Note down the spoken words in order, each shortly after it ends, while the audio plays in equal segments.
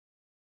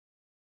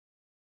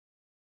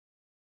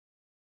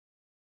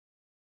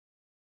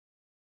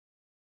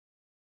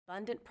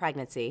Abundant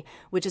Pregnancy,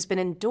 which has been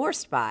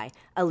endorsed by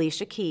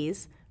Alicia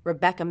Keys,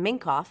 Rebecca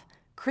Minkoff,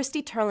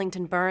 Christy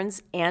Turlington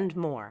Burns, and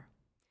more.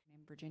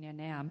 Virginia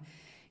Nam,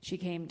 she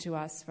came to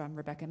us from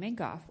Rebecca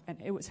Minkoff, and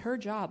it was her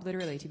job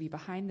literally to be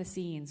behind the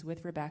scenes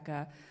with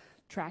Rebecca,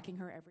 tracking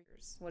her every year.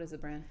 What is the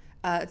brand?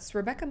 It's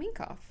Rebecca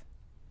Minkoff.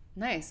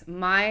 Nice.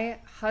 My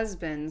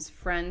husband's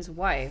friend's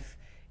wife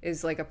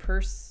is like a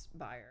purse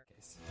buyer.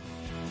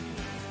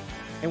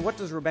 And what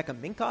does Rebecca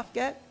Minkoff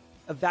get?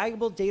 A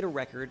valuable data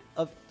record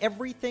of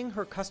everything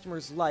her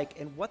customers like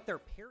and what they're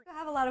pairing. I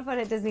have a lot of fun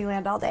at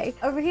Disneyland all day.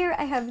 Over here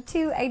I have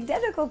two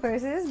identical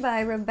purses by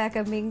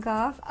Rebecca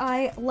Minkoff.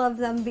 I love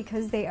them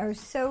because they are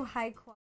so high quality.